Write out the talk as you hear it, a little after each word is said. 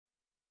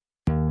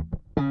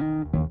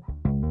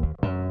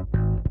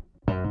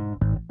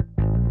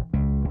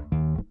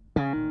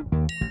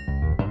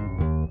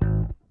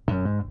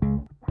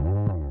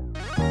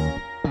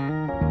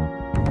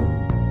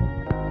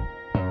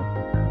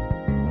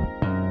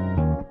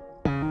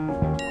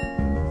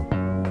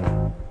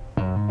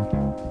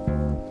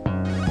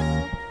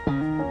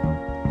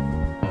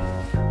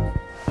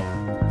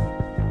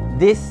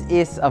This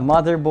is a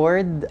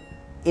motherboard.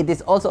 It is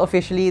also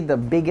officially the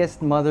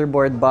biggest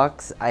motherboard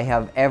box I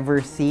have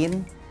ever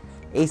seen.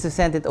 Asus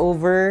sent it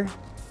over.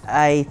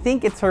 I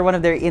think it's for one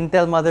of their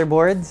Intel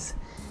motherboards.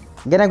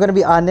 Again, I'm gonna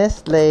be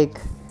honest, like,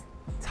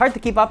 it's hard to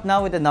keep up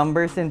now with the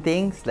numbers and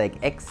things, like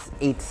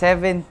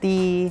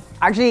X870.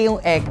 Actually,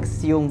 yung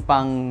X, yung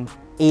pang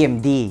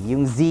AMD,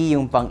 yung Z,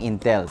 yung pang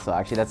Intel. So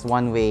actually, that's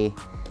one way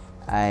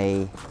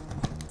I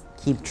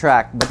keep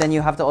track. But then you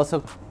have to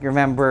also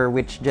remember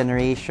which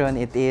generation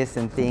it is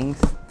and things.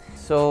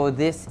 So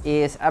this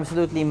is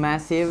absolutely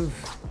massive.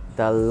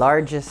 The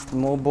largest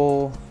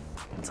mobile.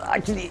 So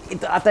actually,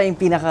 ito ata yung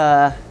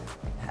pinaka...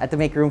 I had to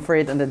make room for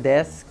it on the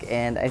desk,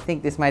 and I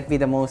think this might be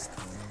the most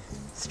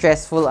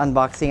stressful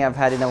unboxing I've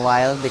had in a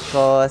while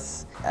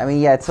because, I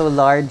mean, yeah, it's so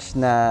large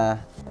na...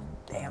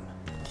 Damn.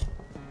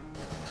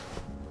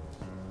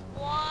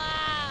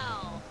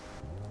 Wow!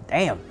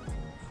 Damn!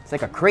 It's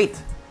like a crate.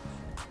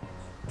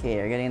 Okay,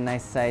 you're getting a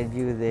nice side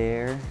view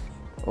there.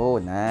 Oh,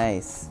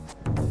 nice.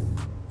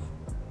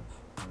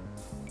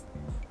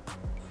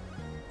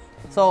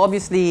 So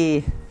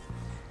obviously,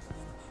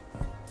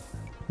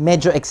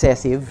 medyo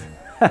excessive.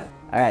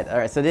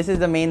 Alright, so this is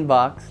the main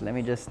box. Let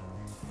me just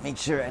make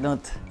sure I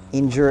don't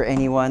injure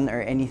anyone or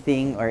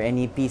anything or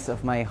any piece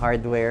of my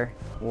hardware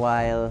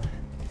while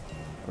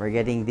we're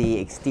getting the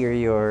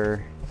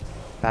exterior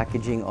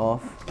packaging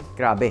off.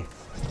 Grabe.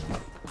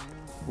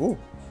 Ooh,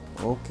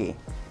 okay.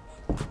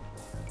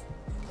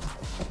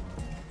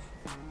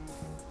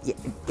 Yeah,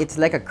 it's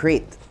like a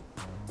crate.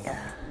 Yeah.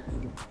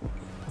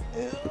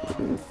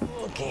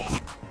 Okay.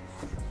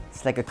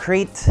 It's like a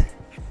crate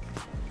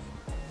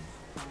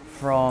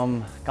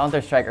from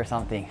Counter-Strike or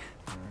something.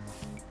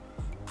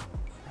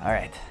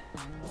 Alright.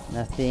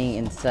 Nothing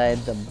inside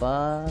the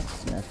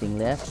box. Nothing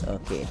left.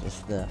 Okay, it's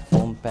the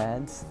foam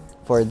pads.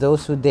 For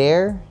those who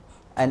dare,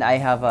 and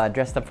I have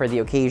dressed up for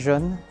the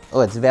occasion.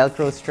 Oh, it's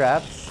Velcro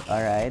straps.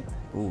 Alright.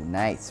 Ooh,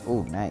 nice.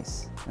 Ooh,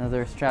 nice.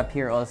 Another strap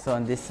here also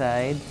on this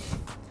side.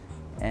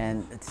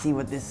 And let's see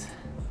what this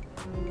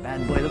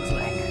bad boy looks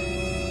like.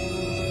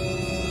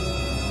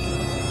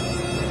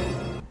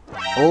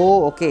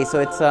 Oh, okay. So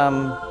it's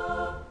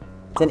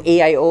an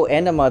AIO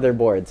and a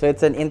motherboard. So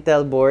it's an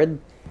Intel board.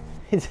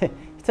 It's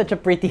such a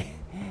pretty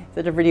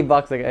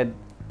box. Like,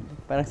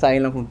 parang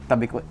sayang lang kung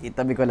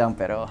itabi ko lang,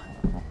 pero.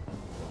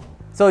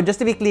 So just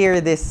to be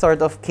clear, this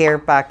sort of care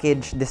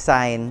package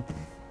design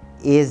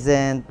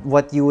isn't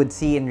what you would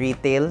see in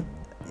retail.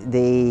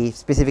 They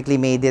specifically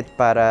made it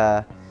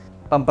para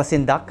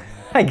pampasindak,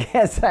 I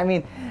guess. I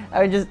mean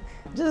just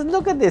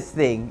look at this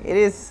thing. It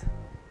is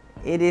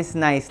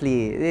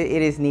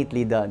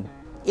neatly done.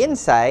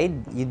 Inside,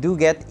 you do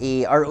get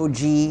a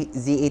ROG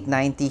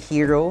Z890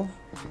 Hero.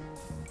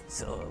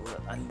 So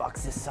we'll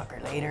unbox this sucker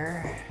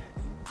later.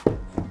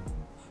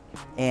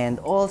 And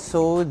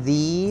also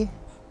the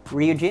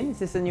Ryujin. Is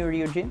this a new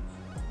Ryujin?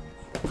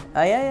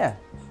 Ah, yeah.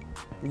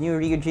 The new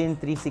Ryujin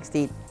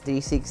 360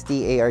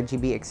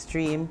 ARGB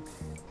Extreme.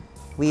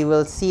 We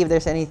will see if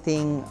there's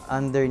anything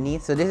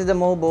underneath. So this is the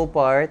mobile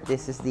part.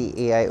 This is the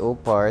AIO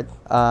part.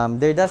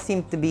 There does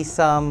seem to be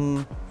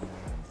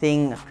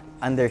something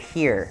under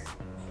here.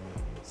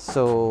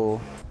 So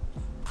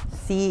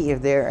see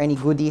if there are any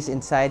goodies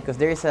inside, because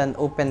there is an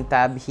open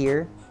tab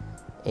here,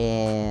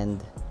 and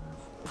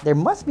there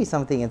must be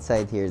something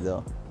inside here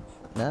though.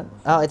 No?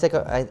 Oh, it's like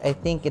I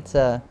think it's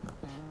a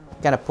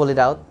kind of pull it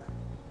out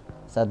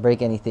so not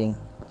break anything.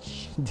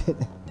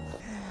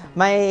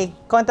 My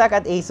contact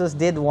at Asus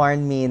did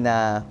warn me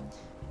na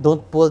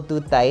don't pull too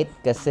tight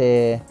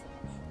kasi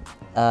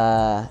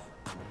the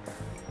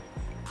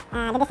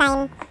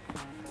design.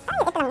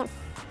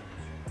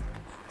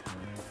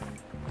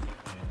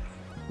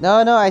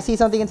 No, I see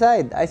something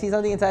inside. I see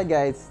something inside,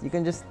 guys. You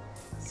can just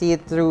see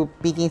it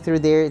peeking through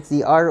there. It's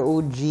the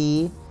ROG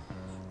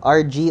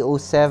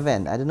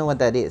RG07. I don't know what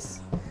that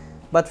is.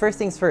 But first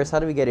things first, how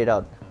do we get it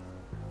out?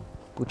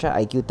 Pucha,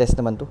 IQ test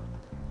naman to.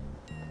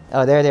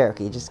 Oh, there.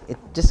 Okay, it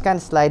just kind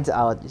of slides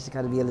out. Just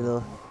gotta be a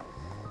little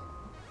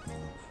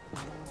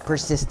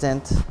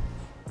persistent.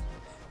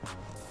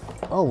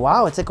 Oh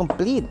wow, it's a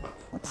complete.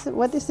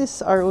 What is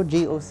this ROG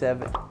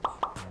 07?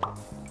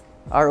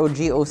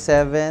 ROG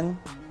 07.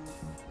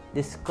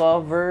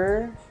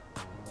 Discover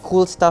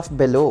cool stuff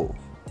below.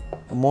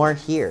 More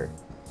here.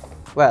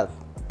 Well,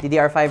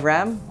 DDR5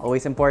 RAM,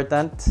 always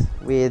important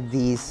with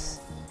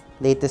these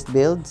latest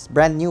builds.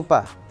 Brand new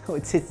pa.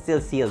 It's still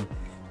sealed.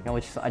 I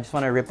just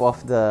want to rip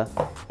off the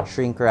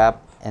shrink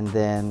wrap and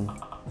then...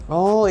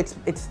 Oh, it's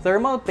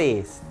thermal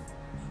paste.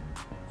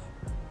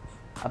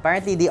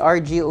 Apparently the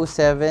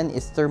RG07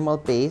 is thermal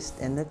paste,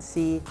 and let's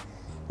see.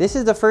 This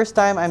is the first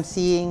time I'm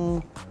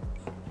seeing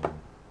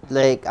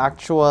like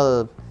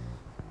actual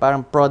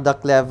parang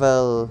product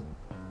level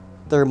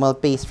thermal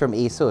paste from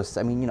Asus.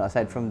 I mean, you know,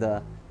 aside from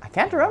the... I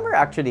can't remember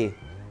actually.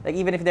 Like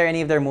even if there are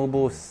any of their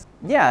mobiles.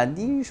 Yeah,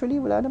 usually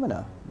wala naman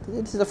ah.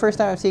 This is the first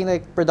time I'm seeing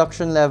like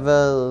production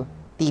level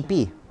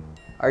TP.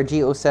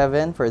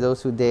 RG07 for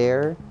those who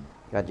dare.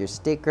 Got your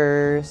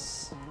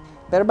stickers.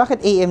 Pero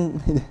bakit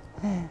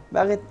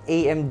bakit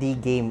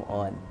AMD game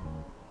on?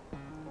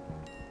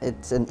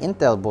 It's an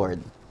Intel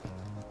board.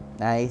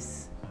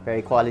 Nice.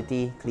 Very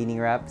quality cleaning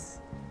wraps.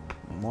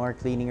 More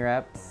cleaning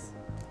wraps.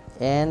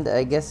 And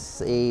I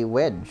guess a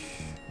wedge.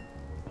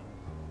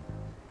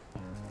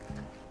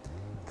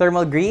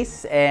 Thermal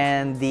grease,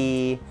 and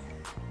the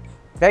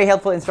very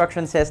helpful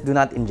instruction says do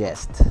not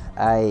ingest.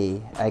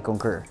 I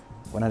concur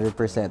 100%.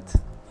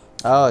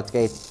 Oh,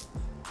 okay.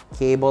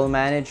 Cable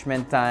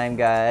management time,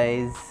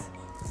 guys.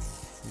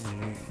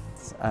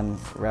 Let's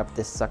unwrap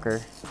this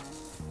sucker.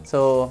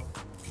 So,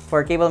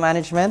 for cable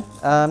management,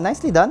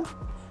 nicely done.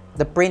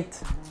 The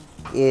print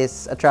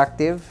is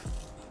attractive.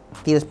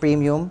 Feels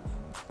premium.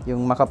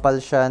 Yung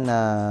makapal siya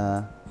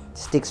na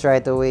sticks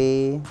right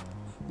away.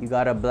 You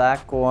got a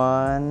black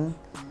one.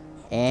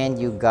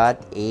 And you got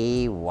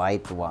a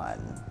white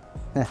one.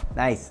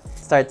 Nice.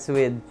 Starts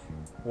with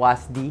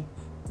WASD.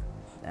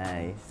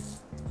 Nice.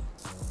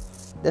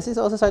 Does this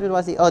also start with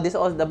WASD?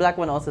 Oh, the black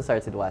one also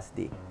starts with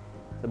WASD.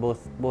 So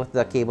both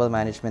the cable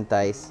management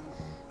ties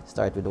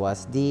start with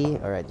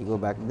WASD. Alright, you go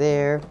back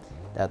there.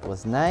 That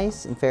was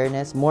nice. In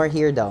fairness, more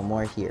here daw,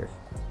 more here.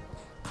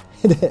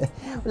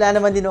 Wala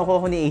naman din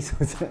ako ni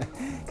ASUS.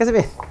 Kasi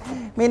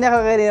may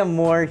nakakari na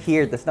more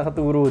here, tas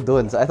nakaturo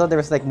dun. So I thought there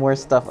was like more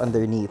stuff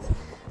underneath.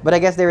 But I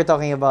guess they were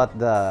talking about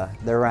the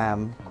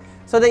RAM.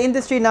 So the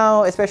industry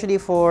now, especially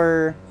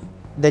for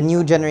the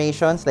new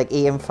generations like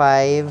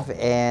AM5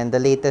 and the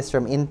latest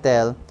from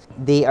Intel,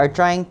 they are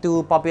trying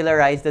to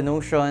popularize the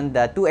notion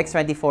that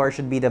 2x24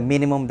 should be the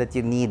minimum that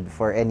you need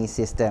for any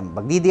system.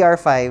 Pag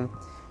DDR5,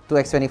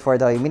 2x24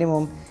 daw yung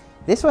minimum.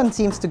 This one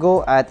seems to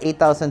go at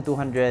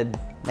 8,200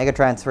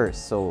 megatransfers,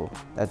 so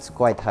that's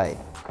quite high.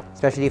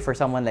 Especially for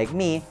someone like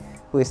me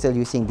who is still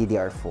using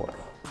DDR4.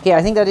 Okay,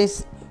 I think that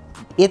is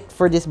it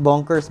for this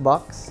bonkers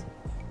box.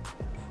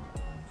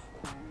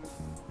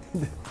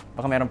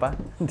 Baka meron pa?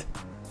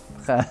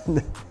 Okay.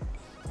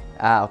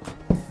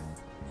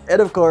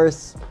 And of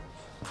course,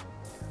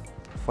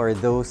 for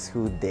those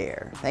who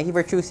dare. Thank you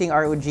for choosing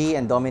ROG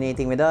and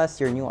dominating with us.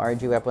 Your new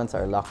ROG weapons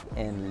are locked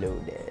and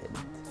loaded.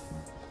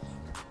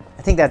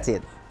 I think that's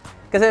it.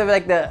 Kasi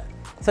like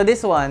so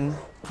this one,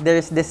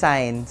 there's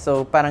design.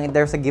 So parang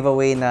there's a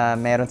giveaway na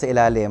meron sa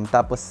ilalim.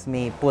 Tapos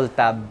may pull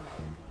tab.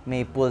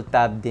 May pull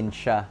tab din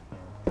siya.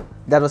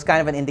 That was kind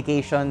of an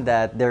indication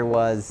that there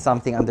was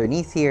something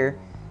underneath here.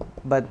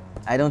 But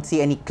I don't see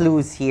any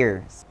clues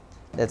here.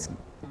 Let's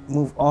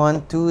move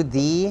on to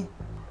the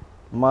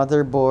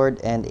motherboard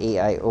and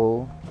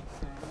AIO.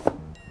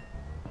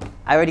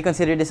 I already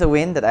consider this a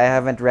win that I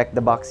haven't wrecked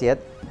the box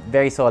yet.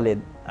 Very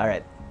solid.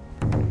 Alright.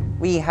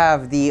 We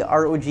have the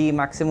ROG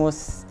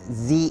Maximus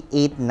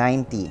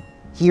Z890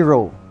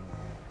 Hero.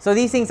 So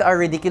these things are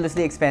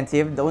ridiculously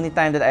expensive. The only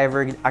time that I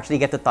ever actually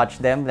get to touch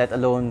them, let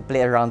alone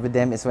play around with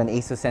them, is when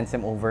ASUS sends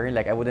them over.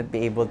 Like, I wouldn't be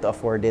able to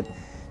afford it,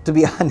 to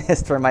be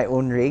honest, for my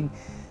own rig.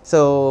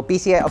 So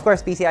PCI, of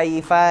course,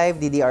 PCIe 5,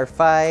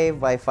 DDR5,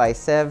 Wi-Fi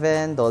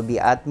 7, Dolby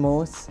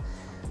Atmos.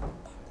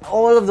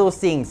 All of those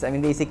things, I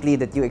mean, basically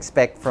that you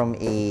expect from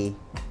a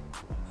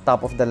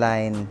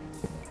top-of-the-line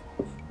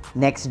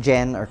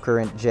next-gen or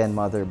current-gen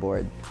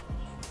motherboard.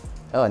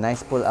 Oh,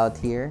 nice pull out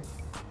here.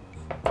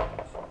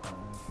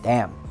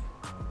 Damn.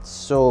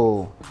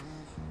 So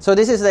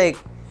this is like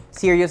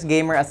serious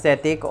gamer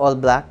aesthetic, all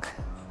black.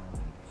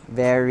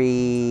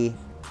 Very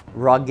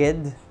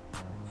rugged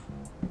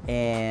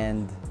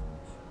and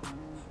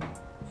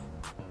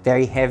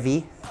very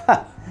heavy.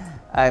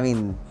 I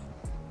mean,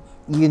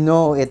 you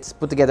know it's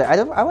put together.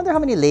 I wonder how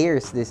many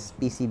layers this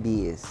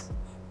PCB is.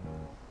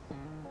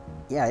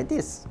 Yeah, it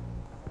is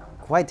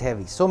quite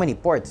heavy. So many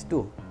ports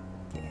too.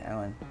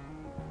 Okay,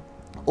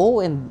 oh,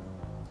 and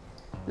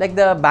like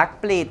the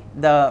backplate,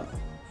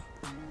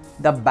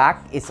 the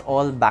back is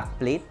all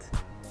backplate.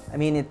 I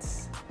mean,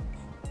 it's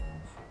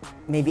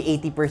maybe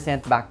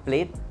 80%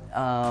 backplate.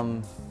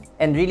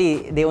 And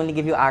really, they only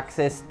give you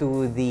access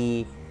to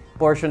the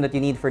portion that you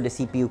need for the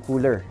CPU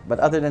cooler. But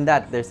other than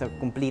that, there's a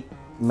complete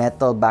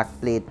metal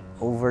backplate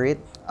over it.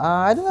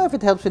 I don't know if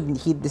it helps with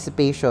heat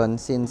dissipation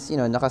since, you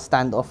know,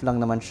 naka-stand off lang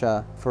naman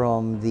siya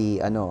from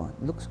the,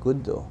 looks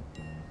good though,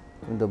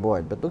 from the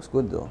board, but looks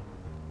good though.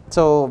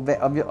 So,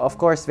 of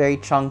course, very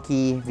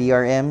chunky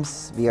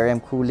VRMs,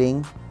 VRM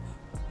cooling.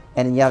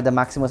 And then you have the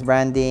Maximus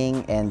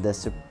branding and the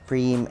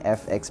Supreme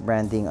FX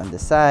branding on the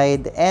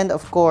side. And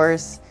of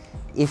course,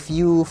 if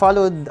you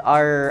followed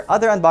our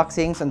other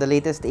unboxings on the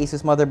latest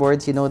ASUS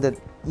motherboards, you know that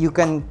you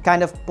can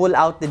kind of pull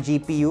out the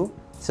GPU.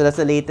 So that's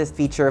the latest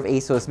feature of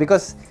ASUS.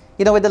 Because,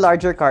 you know, with the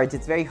larger cards,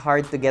 it's very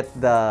hard to get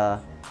the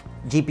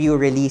GPU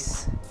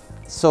release.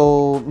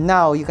 So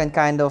now you can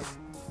kind of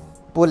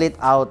pull it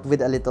out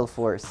with a little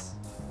force,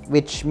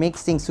 which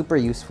makes things super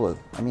useful.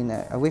 I mean,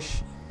 I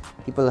wish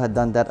people had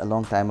done that a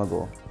long time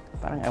ago.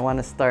 Parang I want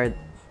to start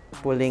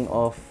pulling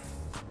off.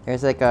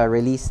 There's like a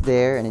release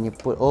there, and then you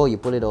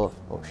pull it off.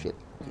 Oh shit!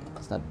 Okay,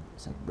 it's not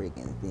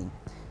breaking anything.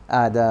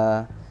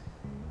 The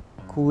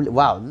cool.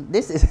 Wow,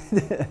 this is.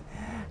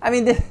 I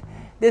mean,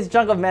 this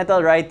chunk of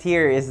metal right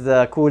here is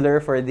the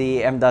cooler for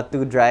the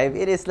M.2 drive.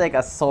 It is like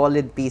a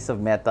solid piece of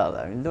metal.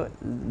 I mean,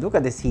 look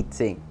at this heat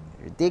sink.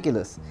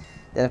 Ridiculous.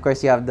 Then of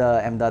course you have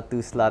the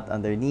M.2 slot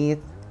underneath.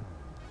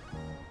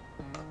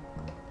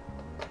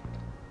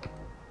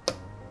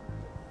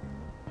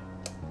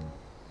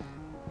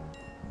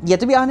 Yeah,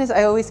 to be honest,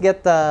 I always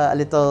get a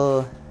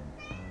little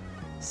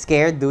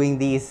scared doing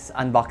these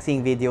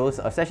unboxing videos,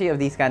 especially of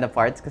these kind of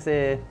parts,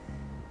 because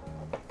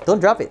don't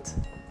drop it.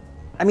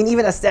 I mean,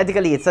 even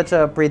aesthetically, it's such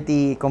a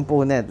pretty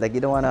component. Like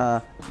you don't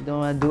wanna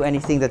do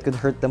anything that could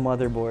hurt the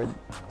motherboard.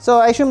 So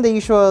I assume the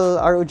usual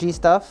ROG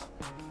stuff.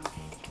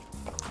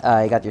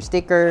 You got your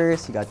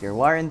stickers, you got your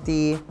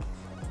warranty,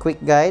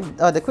 quick guide.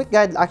 Oh, the quick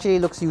guide actually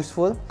looks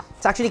useful.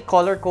 It's actually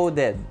color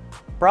coded.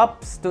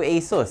 Props to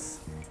ASUS.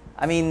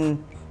 I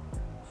mean,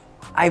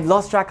 I've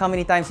lost track how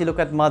many times you look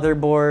at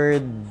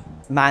motherboard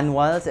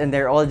manuals and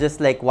they're all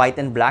just like white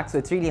and black, so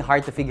it's really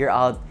hard to figure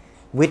out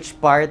which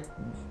part,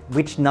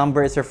 which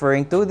number is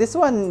referring to. This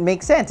one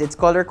makes sense. It's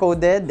color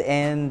coded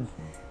and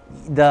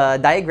the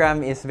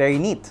diagram is very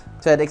neat.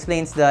 So it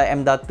explains the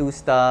M.2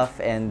 stuff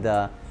and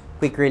the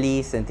quick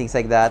release and things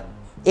like that.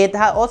 It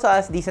also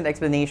has decent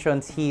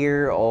explanations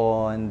here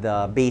on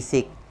the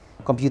basic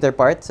computer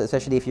parts,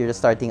 especially if you're just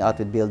starting out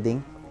with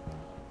building.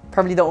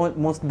 Probably the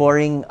most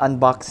boring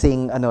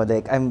unboxing,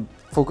 like I'm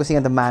focusing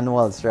on the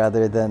manuals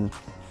rather than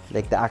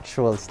like the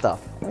actual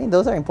stuff. I mean,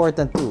 those are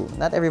important too.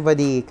 Not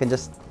everybody can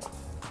just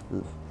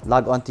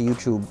log on to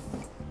YouTube.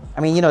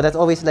 I mean, that's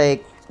always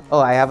like, oh,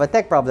 I have a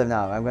tech problem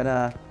now. I'm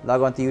gonna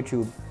log on to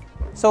YouTube.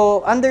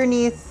 So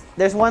underneath,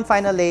 there's one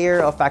final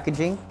layer of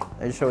packaging.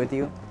 I'll show it to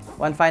you.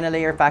 One final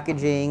layer of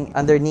packaging.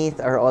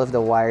 Underneath are all of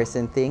the wires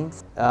and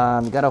things.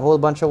 Got a whole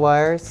bunch of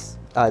wires.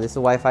 This is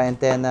a Wi-Fi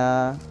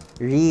antenna.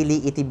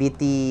 Really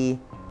itty-bitty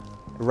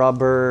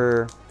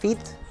rubber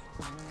feet.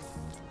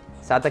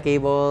 SATA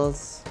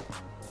cables.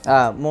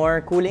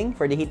 More cooling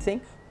for the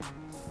heatsink.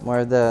 More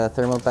of the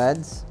thermal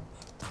pads.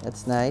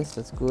 That's nice.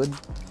 That's good.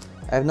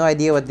 I have no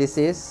idea what this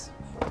is.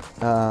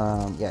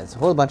 Yeah, it's a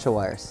whole bunch of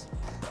wires.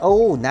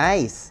 Oh,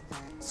 nice!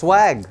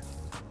 Swag!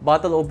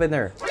 Bottle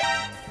opener.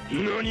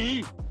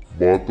 NANI?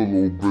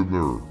 Bottle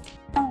opener.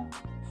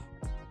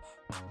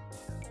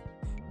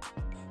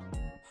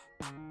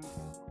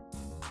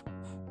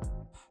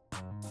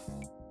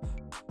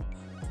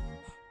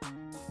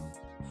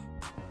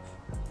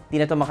 Di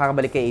na to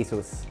makakabalik kay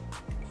ASUS.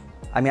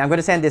 I mean, I'm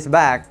gonna send this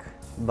back,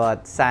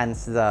 but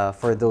sans the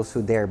for those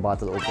who dare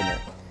bottle opener.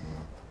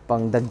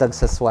 Pang dagdag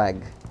sa swag.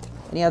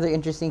 Any other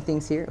interesting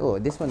things here? Oh,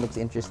 this one looks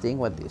interesting.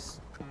 What is?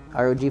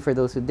 ROG for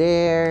those who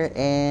dare,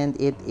 and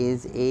it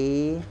is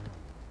a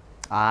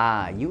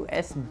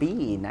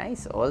USB.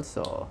 Nice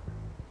also.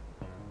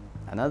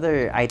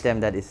 Another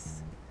item that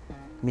is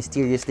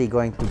mysteriously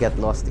going to get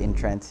lost in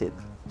transit.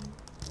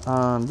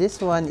 This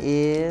one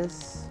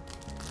is,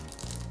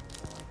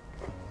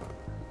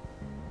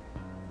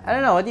 I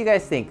don't know, what do you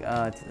guys think?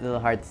 It's a little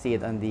hard to see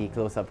it on the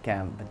close-up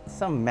cam, but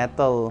some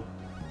metal.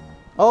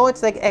 Oh,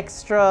 it's like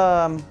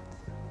extra,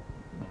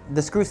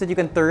 the screws that you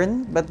can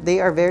turn, but they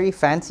are very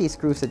fancy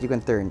screws that you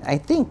can turn. I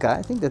think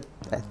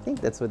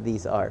that's what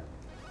these are.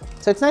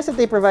 So it's nice that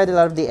they provide a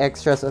lot of the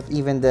extras of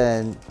even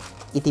the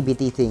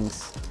itty-bitty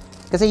things.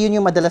 Kasi yun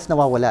yung madalas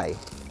nawawala eh.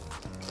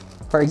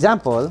 For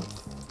example,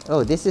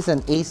 oh, this is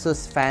an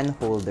ASUS fan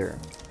holder.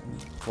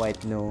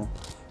 Quite new.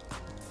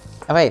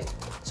 Okay,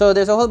 so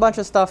there's a whole bunch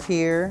of stuff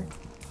here,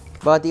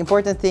 but the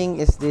important thing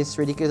is this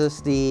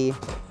ridiculously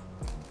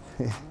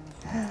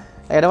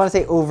I don't want to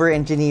say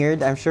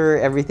over-engineered. I'm sure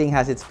everything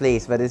has its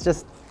place, but it's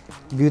just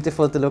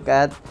beautiful to look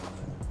at.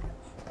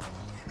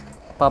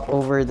 Pop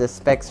over the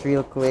specs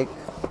real quick.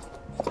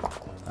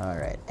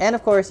 Alright, and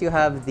of course you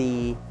have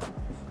the,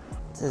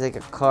 this is like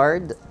a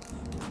card.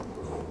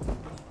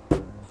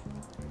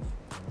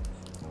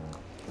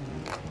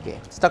 Okay,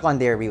 stuck on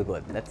there real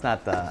good. Let's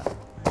not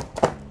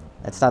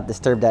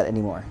disturb that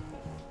anymore.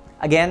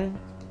 Again,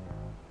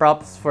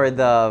 props for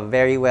the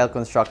very well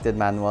constructed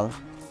manual.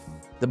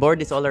 The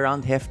board is all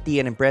around hefty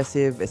and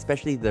impressive,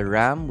 especially the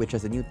RAM, which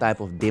has a new type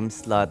of DIMM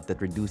slot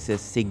that reduces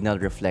signal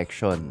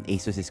reflection.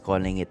 ASUS is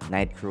calling it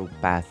Nitro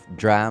Path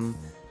DRAM.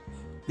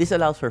 This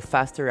allows for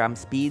faster RAM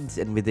speeds,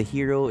 and with the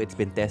Hero, it's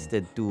been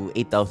tested to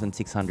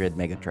 8,600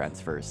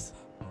 megatransfers.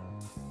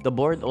 The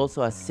board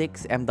also has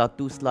 6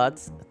 M.2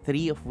 slots,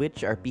 3 of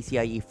which are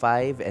PCIe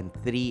 5 and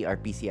 3 are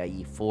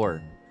PCIe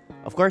 4.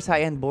 Of course,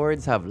 high-end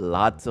boards have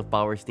lots of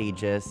power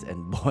stages,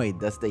 and boy,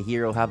 does the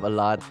Hero have a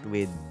lot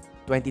with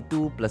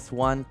 22 plus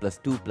 1 plus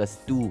 2 plus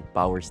 2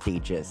 power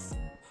stages.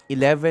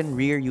 11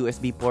 rear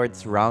USB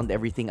ports round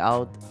everything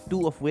out,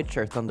 2 of which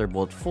are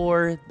Thunderbolt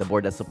 4, the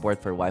board has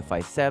support for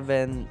Wi-Fi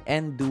 7,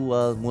 and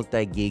dual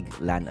multi-gig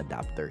LAN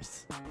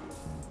adapters.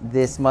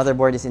 This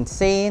motherboard is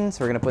insane,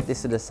 so we're gonna put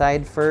this to the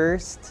side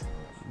first.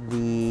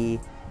 The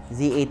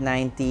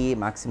Z890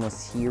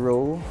 Maximus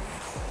Hero.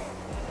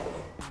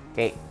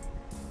 Okay.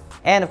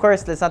 And of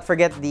course, let's not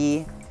forget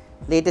the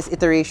latest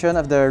iteration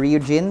of the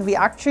Ryujin.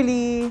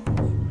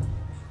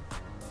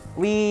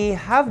 We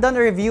have done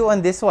a review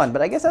on this one,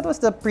 but I guess that was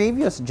the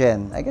previous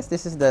gen. I guess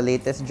this is the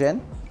latest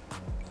gen.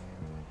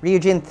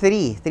 Ryujin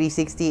 3,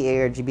 360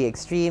 ARGB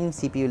Extreme,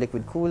 CPU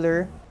liquid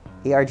cooler.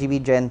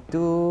 ARGB Gen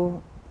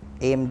 2,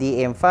 AMD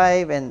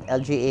AM5 and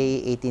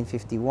LGA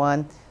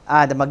 1851.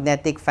 The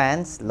magnetic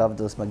fans. Love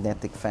those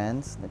magnetic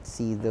fans. Let's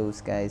see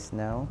those guys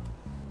now.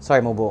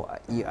 Sorry, Mobo.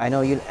 I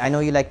know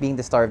you like being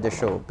the star of the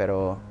show,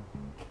 pero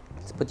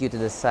let's put you to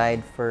the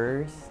side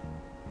first.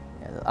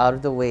 Yeah, out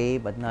of the way,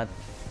 but not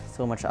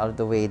so much out of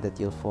the way that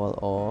you'll fall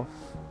off.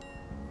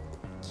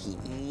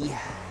 Key.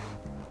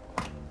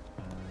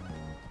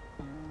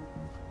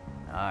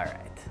 All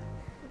right.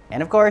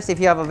 And of course, if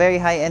you have a very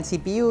high-end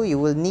CPU, you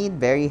will need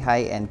very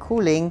high-end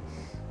cooling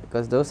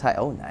because those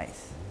high-end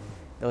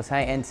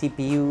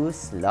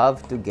CPUs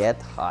love to get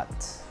hot.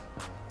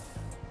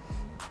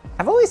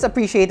 I've always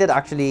appreciated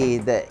actually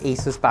the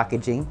Asus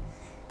packaging.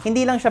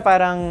 Hindi lang siya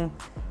parang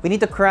we need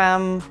to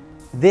cram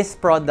this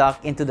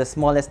product into the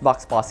smallest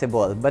box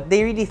possible, but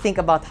they really think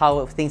about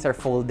how things are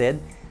folded.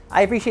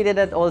 I appreciated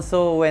that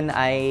also when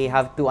I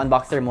have to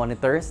unbox their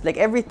monitors. Like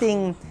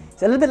everything,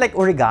 it's a little bit like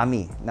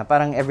origami, na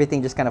parang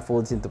everything just kind of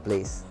folds into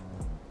place.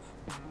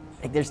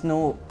 Like there's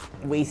no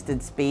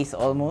wasted space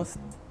almost.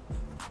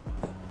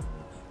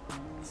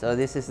 So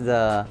this is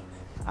the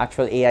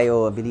actual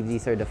AIO. I believe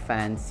these are the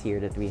fans here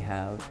that we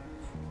have.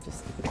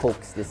 Just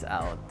coax this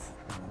out.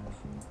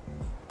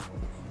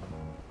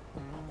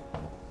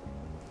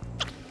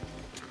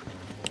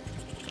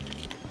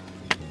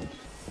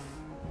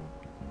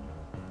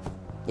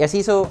 Yeah,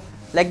 see, so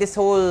like this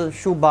whole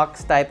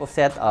shoebox type of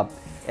setup,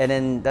 and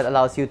then that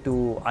allows you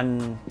to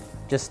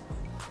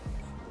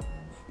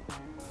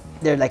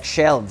they're like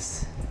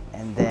shelves,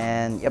 and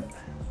then yep.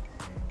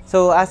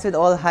 So as with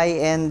all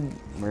high-end,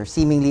 or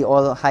seemingly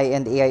all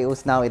high-end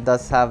AIOs now, it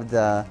does have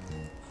the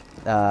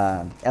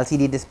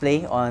LCD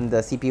display on the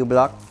CPU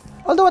block.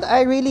 Although what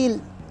I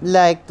really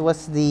liked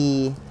was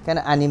the kind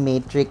of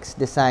animatrix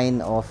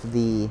design of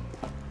the,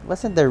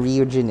 wasn't the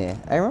Ryujin eh.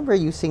 I remember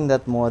using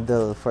that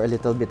model for a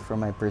little bit for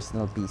my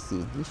personal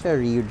PC. Hindi siya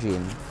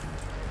Ryujin.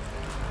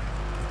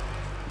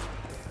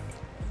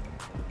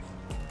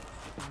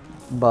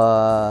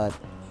 But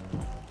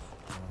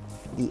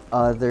the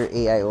other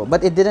AIO,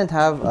 but it didn't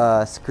have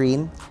a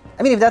screen.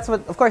 I mean, if that's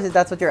what, of course, if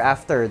that's what you're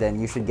after, then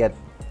you should get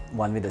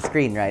one with a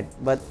screen, right?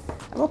 But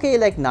I'm okay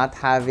like not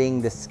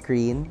having the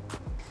screen.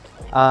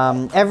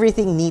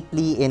 Everything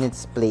neatly in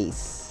its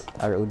place.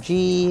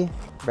 ROG,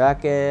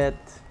 bracket,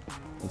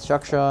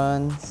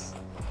 instructions.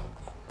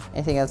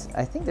 Anything else?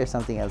 I think there's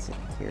something else in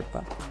here,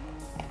 pa.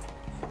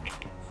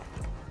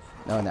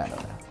 No.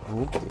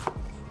 Okay.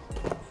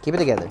 Keep it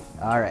together.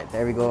 All right,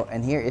 there we go.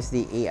 And here is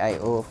the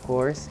AIO, of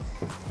course.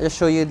 I'll just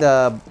show you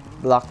the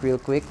block real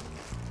quick.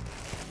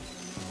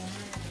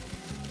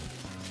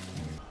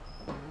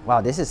 Wow,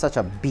 this is such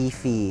a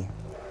beefy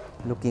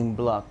looking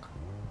block.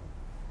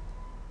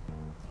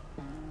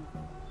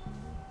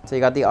 So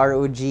you got the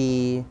ROG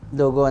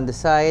logo on the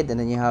side, and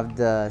then you have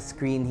the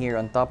screen here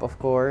on top, of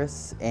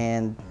course,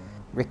 and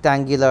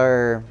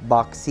rectangular,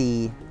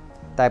 boxy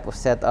type of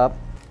setup.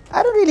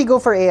 I don't really go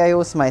for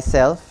AIOs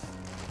myself.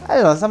 I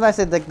don't know, sometimes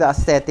I like the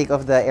aesthetic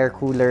of the air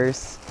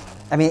coolers.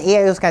 I mean,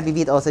 AIOs can't be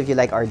beat also if you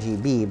like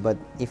RGB, but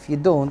if you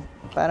don't,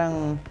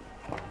 parang...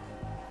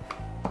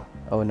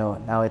 Oh no,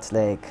 now it's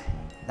like...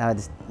 Now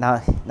this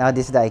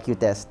is the IQ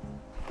test.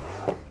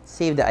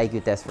 Save the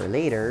IQ test for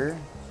later.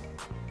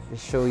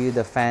 Just show you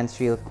the fans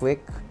real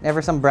quick.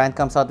 Whenever some brand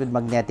comes out with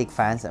magnetic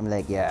fans, I'm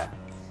like, yeah,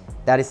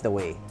 that is the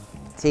way.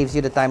 Saves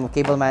you the time of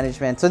cable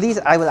management. So these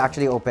I will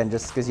actually open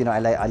just because, you know,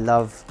 I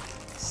love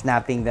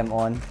snapping them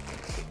on.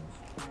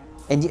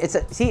 And it's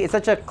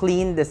such a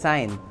clean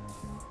design.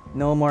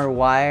 No more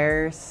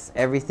wires.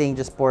 Everything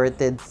just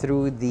ported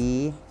through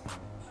the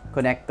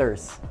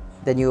connectors.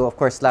 Then you, of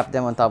course, slap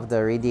them on top of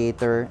the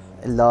radiator.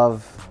 I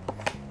love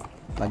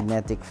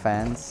magnetic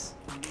fans.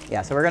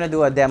 Yeah, so we're gonna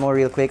do a demo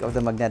real quick of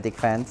the magnetic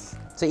fans.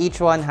 So each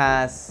one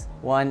has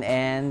one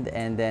end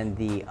and then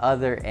the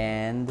other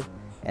end,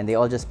 and they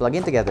all just plug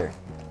in together.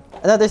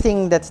 Another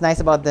thing that's nice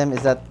about them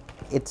is that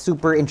it's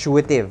super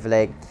intuitive.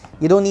 Like,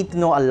 you don't need to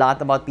know a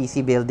lot about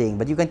PC building,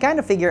 but you can kind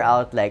of figure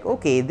out like,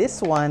 okay,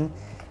 this one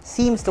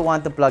seems to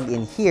want to plug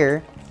in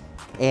here,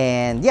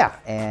 and yeah,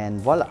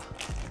 and voila.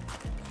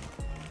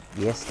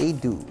 Yes, they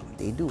do.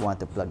 They do want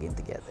to plug in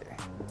together.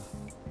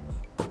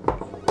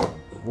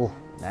 Whoa,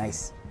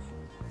 nice.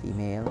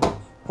 Female.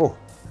 Oh,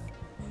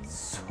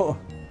 so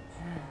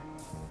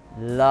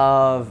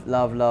love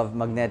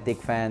magnetic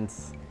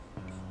fans.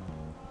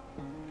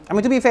 I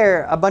mean, to be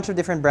fair, a bunch of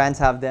different brands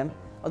have them.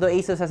 Although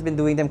Asus has been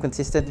doing them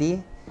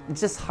consistently,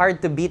 it's just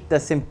hard to beat the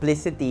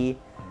simplicity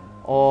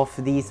of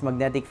these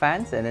magnetic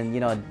fans. And then, you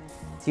know,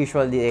 it's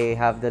usual they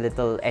have the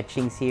little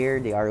etchings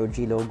here, the ROG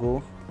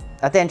logo.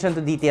 Attention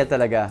to detail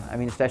talaga. I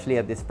mean, especially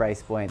at this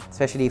price point,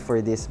 especially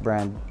for this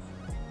brand.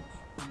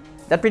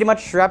 That pretty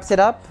much wraps it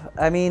up.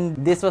 I mean,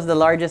 this was the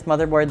largest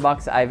motherboard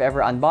box I've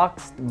ever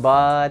unboxed.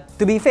 But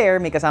to be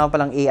fair, may kasama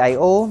palang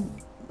AIO.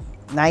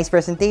 Nice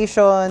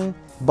presentation.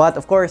 But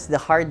of course, the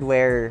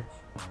hardware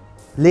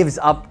lives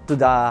up to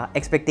the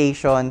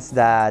expectations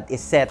that is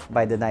set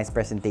by the nice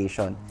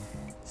presentation.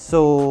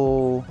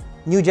 So,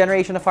 new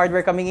generation of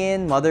hardware coming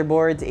in,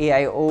 motherboards,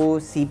 AIO,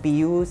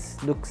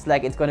 CPUs. Looks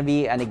like it's going to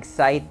be an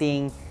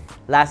exciting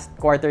last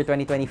quarter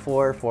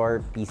 2024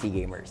 for PC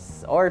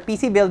gamers or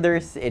PC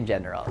builders in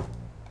general.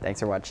 Thanks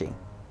for watching.